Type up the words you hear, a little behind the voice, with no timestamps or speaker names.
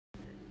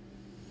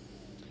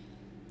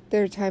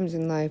There are times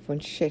in life when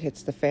shit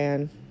hits the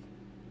fan,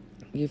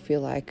 you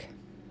feel like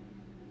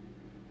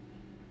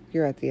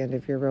you're at the end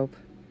of your rope.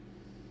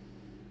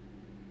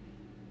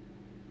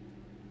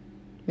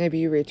 Maybe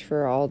you reach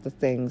for all the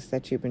things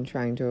that you've been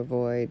trying to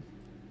avoid.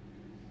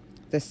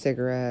 The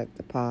cigarette,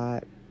 the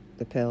pot,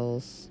 the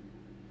pills,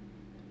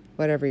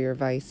 whatever your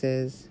vice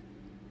is,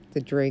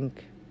 the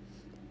drink,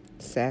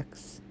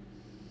 sex,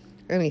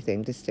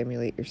 anything to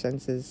stimulate your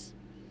senses.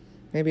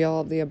 Maybe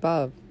all of the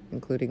above,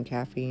 including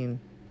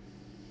caffeine.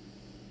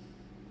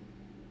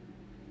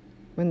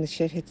 When the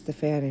shit hits the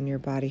fan and your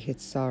body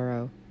hits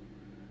sorrow,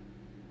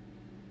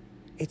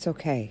 it's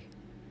okay.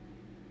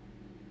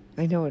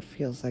 I know it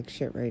feels like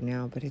shit right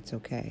now, but it's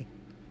okay.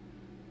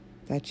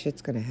 That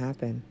shit's gonna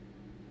happen.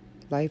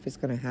 Life is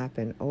gonna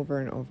happen over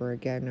and over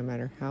again, no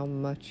matter how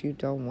much you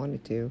don't want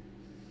it to.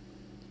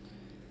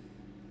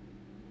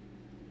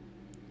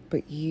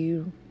 But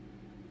you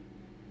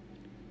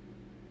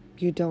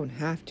don't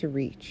have to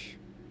reach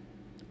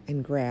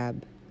and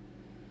grab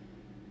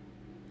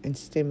and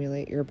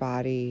stimulate your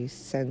body's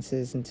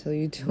senses until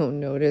you don't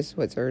notice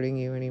what's hurting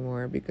you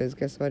anymore, because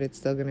guess what? It's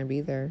still gonna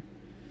be there.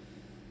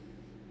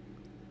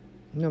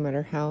 No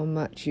matter how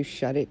much you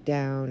shut it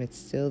down, it's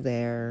still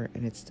there,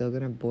 and it's still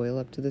going to boil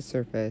up to the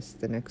surface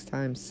the next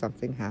time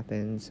something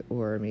happens,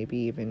 or maybe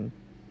even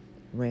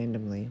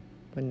randomly,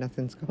 when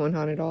nothing's going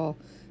on at all.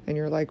 And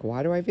you're like,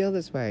 why do I feel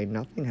this way?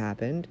 Nothing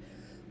happened.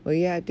 Well,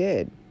 yeah, it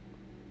did.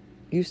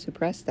 You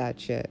suppressed that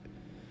shit.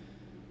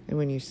 And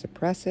when you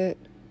suppress it,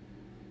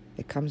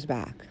 it comes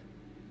back.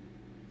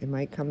 It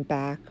might come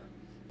back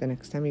the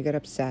next time you get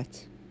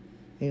upset,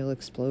 and you'll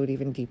explode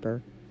even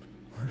deeper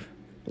or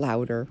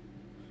louder.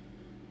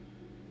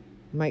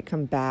 Might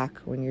come back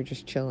when you're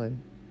just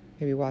chilling,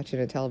 maybe watching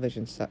a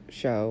television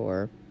show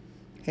or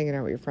hanging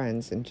out with your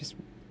friends, and just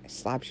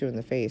slaps you in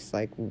the face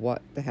like,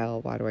 what the hell,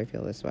 why do I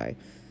feel this way?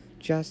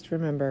 Just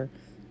remember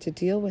to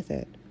deal with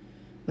it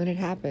when it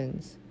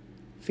happens.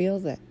 Feel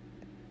that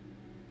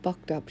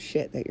fucked up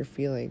shit that you're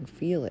feeling.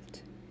 Feel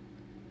it.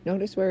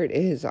 Notice where it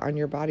is on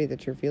your body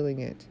that you're feeling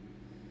it.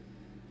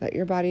 Let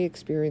your body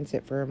experience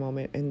it for a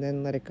moment and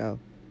then let it go.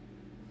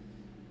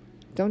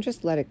 Don't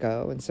just let it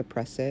go and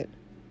suppress it.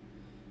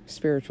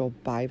 Spiritual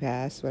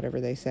bypass, whatever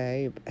they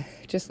say.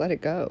 Just let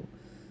it go.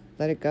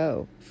 Let it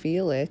go.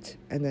 Feel it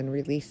and then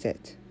release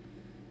it.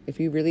 If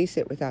you release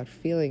it without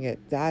feeling it,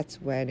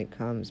 that's when it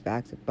comes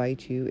back to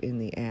bite you in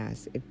the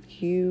ass. If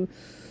you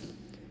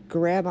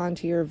grab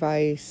onto your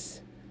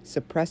vice,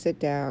 suppress it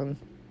down,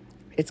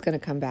 it's going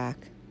to come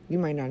back. You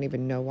might not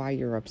even know why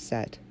you're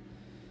upset,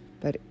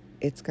 but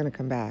it's going to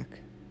come back.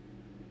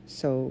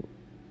 So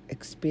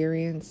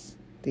experience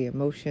the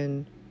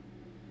emotion.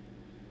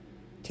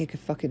 Take a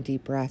fucking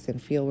deep breath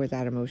and feel where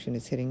that emotion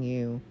is hitting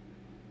you.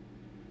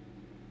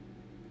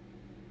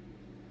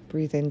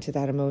 Breathe into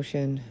that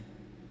emotion.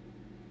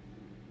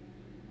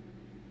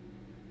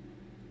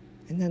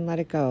 And then let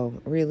it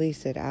go.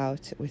 Release it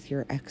out with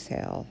your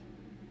exhale.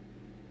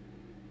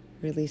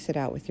 Release it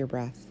out with your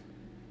breath.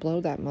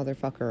 Blow that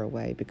motherfucker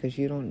away, because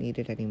you don't need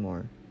it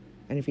anymore.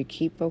 And if you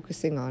keep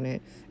focusing on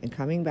it and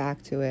coming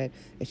back to it,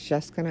 it's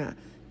just going to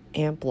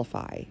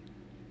amplify.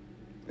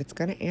 It's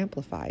going to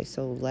amplify.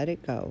 So let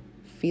it go.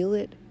 Feel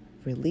it,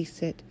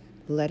 release it,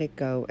 let it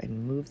go,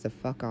 and move the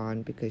fuck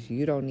on, because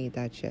you don't need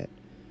that shit.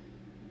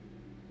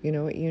 You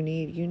know what you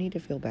need? You need to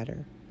feel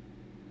better.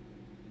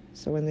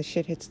 So when the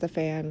shit hits the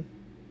fan,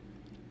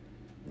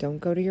 don't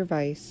go to your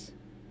vice.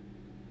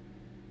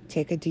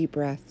 Take a deep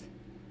breath.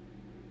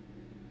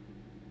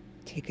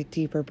 Take a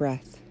deeper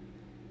breath.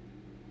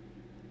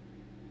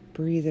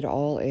 Breathe it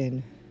all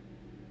in.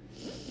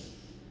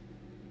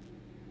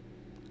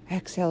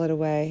 Exhale it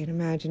away, and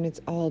imagine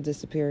it's all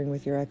disappearing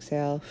with your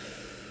exhale.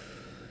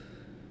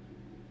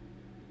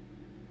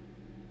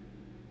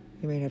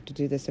 You might have to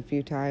do this a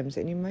few times,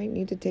 and you might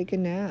need to take a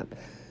nap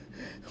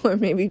or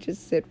maybe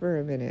just sit for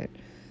a minute.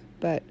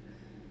 But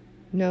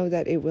know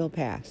that it will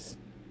pass.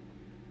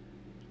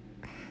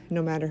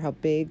 No matter how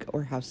big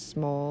or how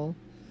small,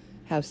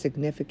 how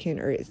significant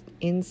or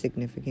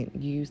insignificant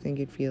you think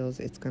it feels,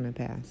 it's going to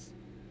pass.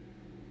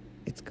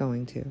 It's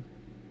going to.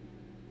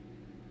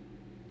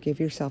 Give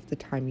yourself the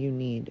time you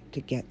need to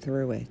get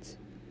through it,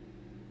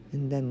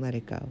 and then let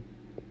it go.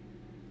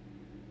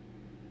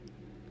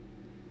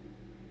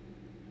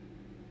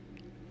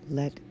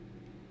 Let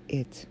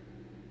it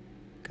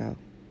go.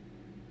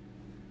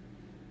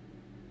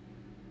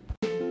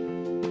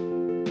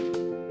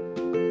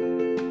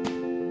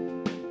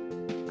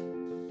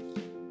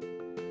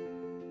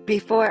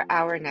 Before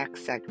our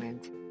next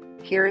segment,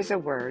 here is a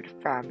word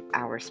from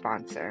our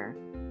sponsor.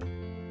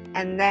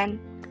 And then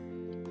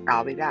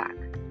I'll be back.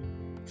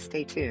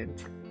 Stay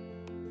tuned.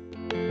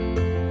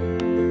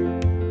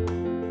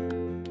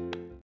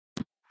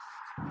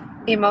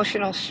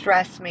 Emotional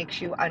stress makes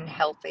you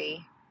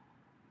unhealthy.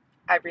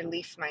 I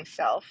release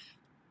myself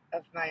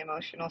of my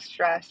emotional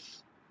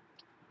stress.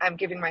 I'm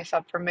giving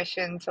myself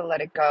permission to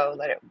let it go,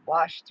 let it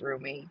wash through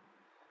me,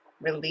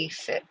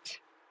 release it.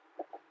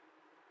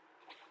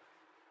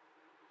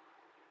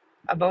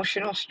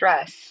 Emotional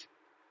stress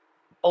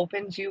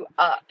opens you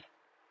up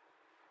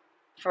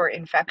for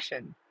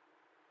infection.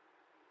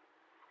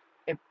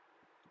 It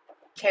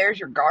tears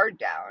your guard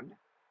down.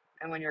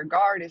 And when your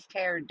guard is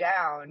teared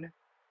down,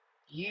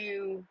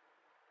 you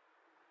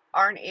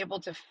aren't able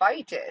to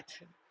fight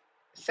it.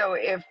 So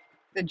if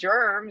the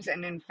germs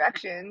and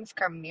infections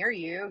come near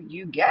you,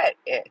 you get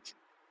it,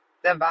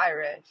 the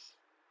virus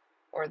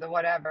or the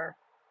whatever,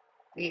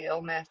 the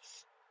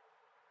illness.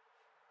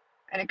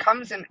 And it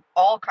comes in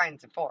all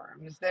kinds of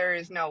forms. There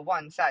is no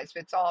one size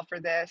fits all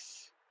for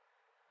this.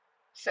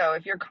 So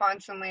if you're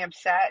constantly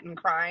upset and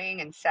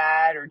crying and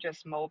sad, or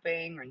just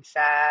moping and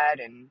sad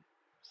and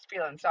just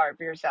feeling sorry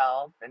for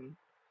yourself and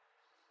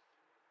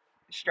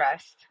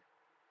stressed,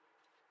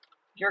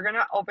 you're going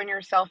to open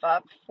yourself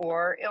up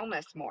for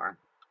illness more.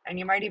 And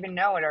you might even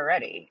know it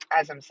already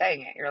as I'm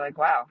saying it. You're like,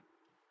 wow,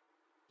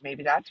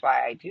 maybe that's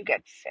why I do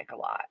get sick a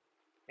lot.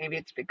 Maybe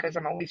it's because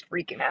I'm always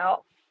freaking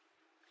out.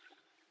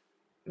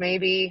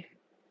 Maybe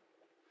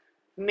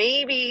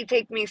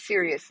take me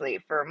seriously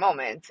for a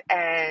moment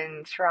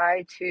and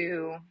try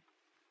to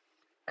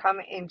come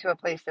into a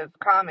place of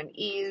calm and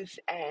ease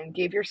and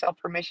give yourself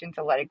permission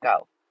to let it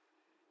go.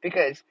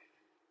 Because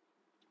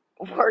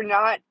we're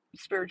not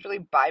spiritually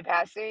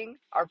bypassing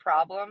our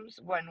problems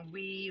when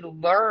we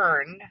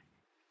learn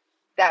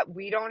that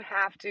we don't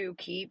have to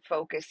keep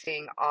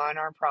focusing on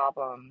our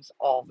problems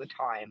all the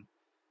time,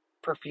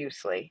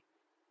 profusely,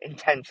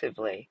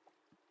 intensively.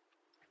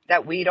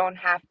 That we don't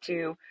have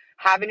to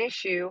have an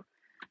issue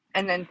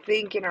and then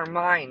think in our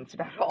minds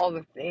about all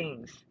the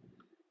things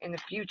in the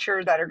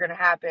future that are going to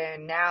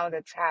happen, now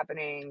that's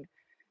happening,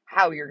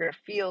 how you're going to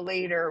feel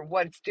later,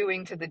 what it's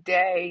doing to the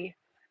day.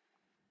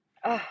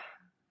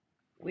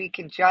 We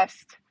can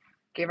just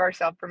give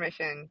ourselves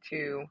permission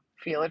to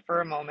feel it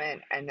for a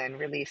moment and then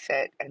release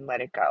it and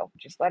let it go.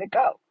 Just let it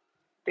go.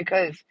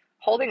 Because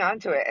holding on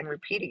to it and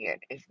repeating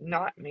it is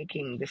not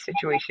making the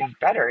situation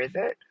better, is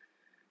it?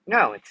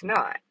 No, it's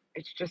not.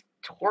 It's just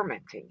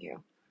tormenting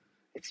you.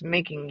 It's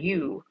making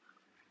you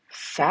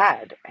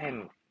sad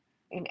and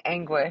in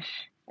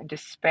anguish and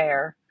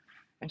despair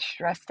and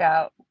stressed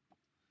out.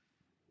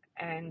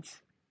 And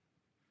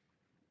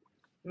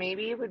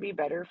maybe it would be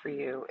better for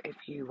you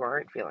if you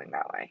weren't feeling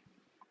that way.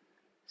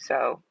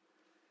 So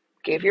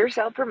give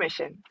yourself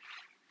permission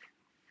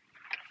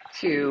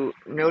to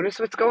notice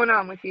what's going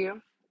on with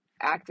you,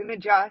 act and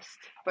adjust,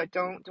 but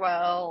don't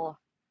dwell.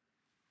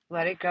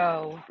 Let it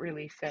go,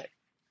 release it.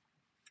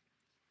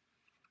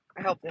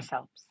 I hope this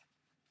helps.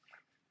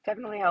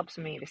 Definitely helps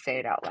me to say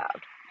it out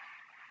loud.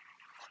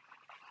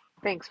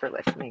 Thanks for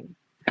listening.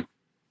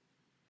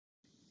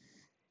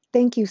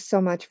 Thank you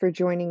so much for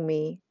joining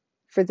me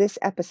for this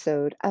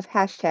episode of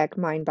Hashtag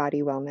Mind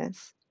Body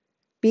Wellness.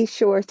 Be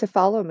sure to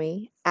follow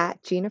me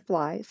at Gina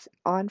Flies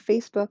on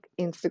Facebook,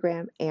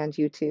 Instagram, and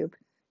YouTube.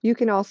 You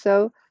can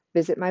also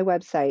visit my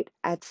website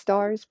at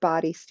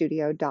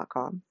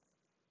starsbodystudio.com.